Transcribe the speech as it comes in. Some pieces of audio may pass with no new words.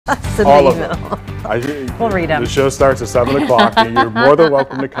in all the of email. them. We'll read them. The show starts at 7 o'clock, and you're more than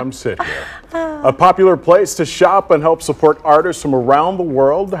welcome to come sit here. A popular place to shop and help support artists from around the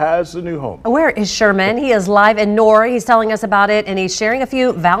world has a new home. Where is Sherman? He is live in Nora. He's telling us about it, and he's sharing a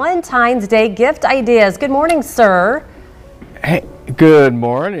few Valentine's Day gift ideas. Good morning, sir. Hey, good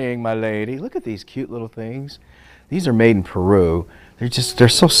morning, my lady. Look at these cute little things. These are made in Peru. They're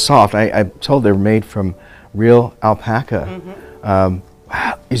so soft. I'm told they're made from real alpaca.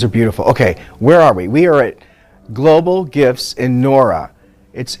 Wow, these are beautiful. Okay, where are we? We are at Global Gifts in Nora.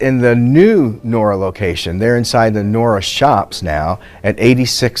 It's in the new Nora location. They're inside the Nora shops now at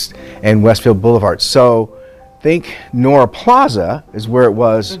 86th and Westfield Boulevard. So think Nora Plaza is where it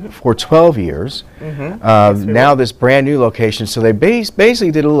was for 12 years. Now this brand new location. So they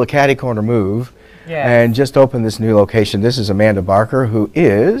basically did a little catty corner move. Yes. And just opened this new location. This is Amanda Barker, who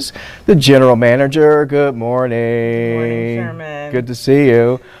is the general manager. Good morning. Good morning, Sherman. Good to see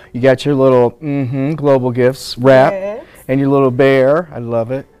you. You got your little Global Gifts wrap. Yes. And your little bear. I love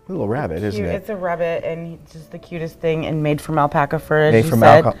it. A little rabbit, isn't it? It's a rabbit, and just the cutest thing, and made from alpaca fur, as made you from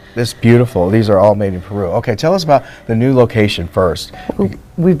said. alpaca. This is beautiful. These are all made in Peru. Okay, tell us about the new location first.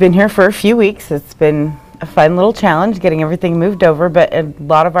 We've been here for a few weeks. It's been a fun little challenge getting everything moved over, but a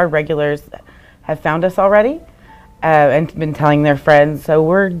lot of our regulars have found us already and been telling their friends. So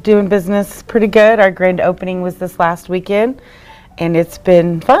we're doing business pretty good. Our grand opening was this last weekend, and it's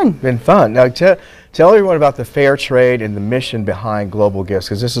been fun. Been fun. Now tell everyone about the fair trade and the mission behind Global Gifts,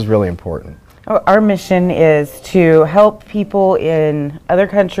 because this is really important. Our mission is to help people in other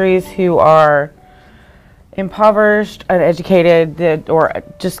countries who are impoverished, uneducated, or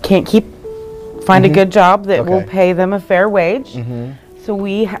just can't find a good job that will pay them a fair wage. So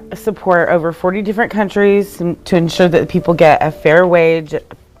we support over 40 different countries to ensure that people get a fair wage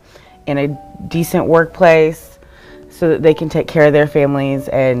in a decent workplace so that they can take care of their families,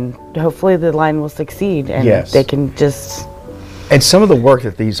 and hopefully the line will succeed and they can just... And some of the work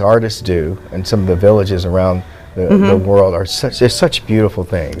that these artists do and some of the villages around the world are such beautiful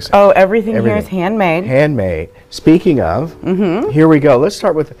things. Oh, everything here is handmade. Handmade. Speaking of, here we go. Let's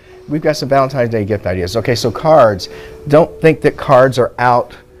start with... We've got some Valentine's Day gift ideas. Okay, so cards. Don't think that cards are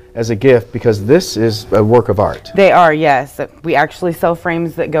out as a gift, because this is a work of art. They are, yes. We actually sell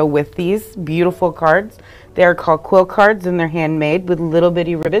frames that go with these beautiful cards. They are called quill cards, and they're handmade with little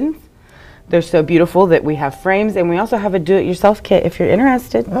bitty ribbons. They're so beautiful that we have frames, and we also have a do-it-yourself kit if you're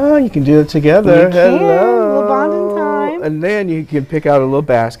interested. Oh, you can do it together. You can. A little bonding time. And then you can pick out a little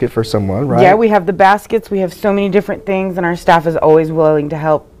basket for someone, right? Yeah, we have the baskets. We have so many different things, and our staff is always willing to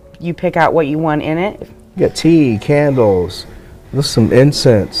help you pick out what you want in it. You got tea, candles, some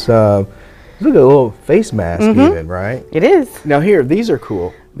incense. Look at a little face mask even, right? It is. Now here, these are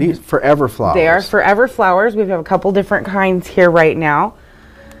cool. These forever flowers. They are forever flowers. We have a couple different kinds here right now.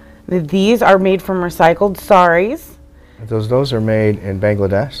 These are made from recycled saris. Those are made in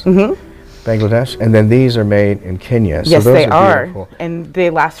Bangladesh? Bangladesh. And then these are made in Kenya. Yes, so those they are. Beautiful. And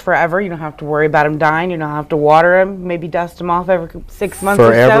they last forever. You don't have to worry about them dying. You don't have to water them. Maybe dust them off every 6 months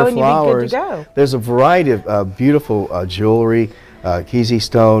or so, and you'll be good to go. There's a variety of beautiful jewelry, Kizi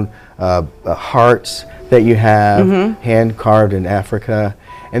stone, hearts that you have, hand carved in Africa.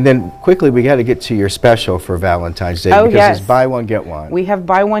 And then quickly, we got to get to your special for Valentine's Day, because it's buy one, get one. We have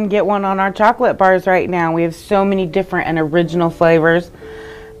buy one, get one on our chocolate bars right now. We have so many different and original flavors.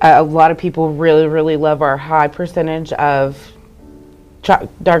 A lot of people really love our high percentage of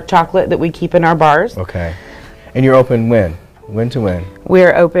dark chocolate that we keep in our bars. Okay. And you're open when? When to when? We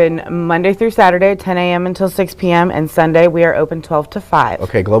are open Monday through Saturday, 10 a.m. until 6 p.m. And Sunday we are open 12 to 5.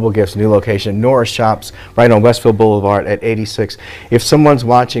 Okay, Global Gifts, new location. Nora shops right on Westfield Boulevard at 86. If someone's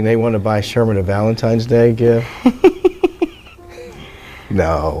watching, they want to buy Sherman a Valentine's Day gift.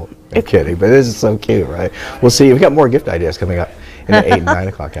 No, I'm kidding, but this is so cute, right? We'll see. We've got more gift ideas coming up in the 8 and 9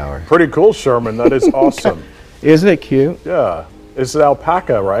 o'clock hour. Pretty cool, Sherman. That is awesome. Isn't it cute? Yeah. It's an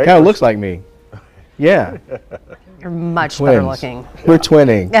alpaca, right? Kind of looks like me. Yeah. You're much better looking. We're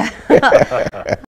twinning.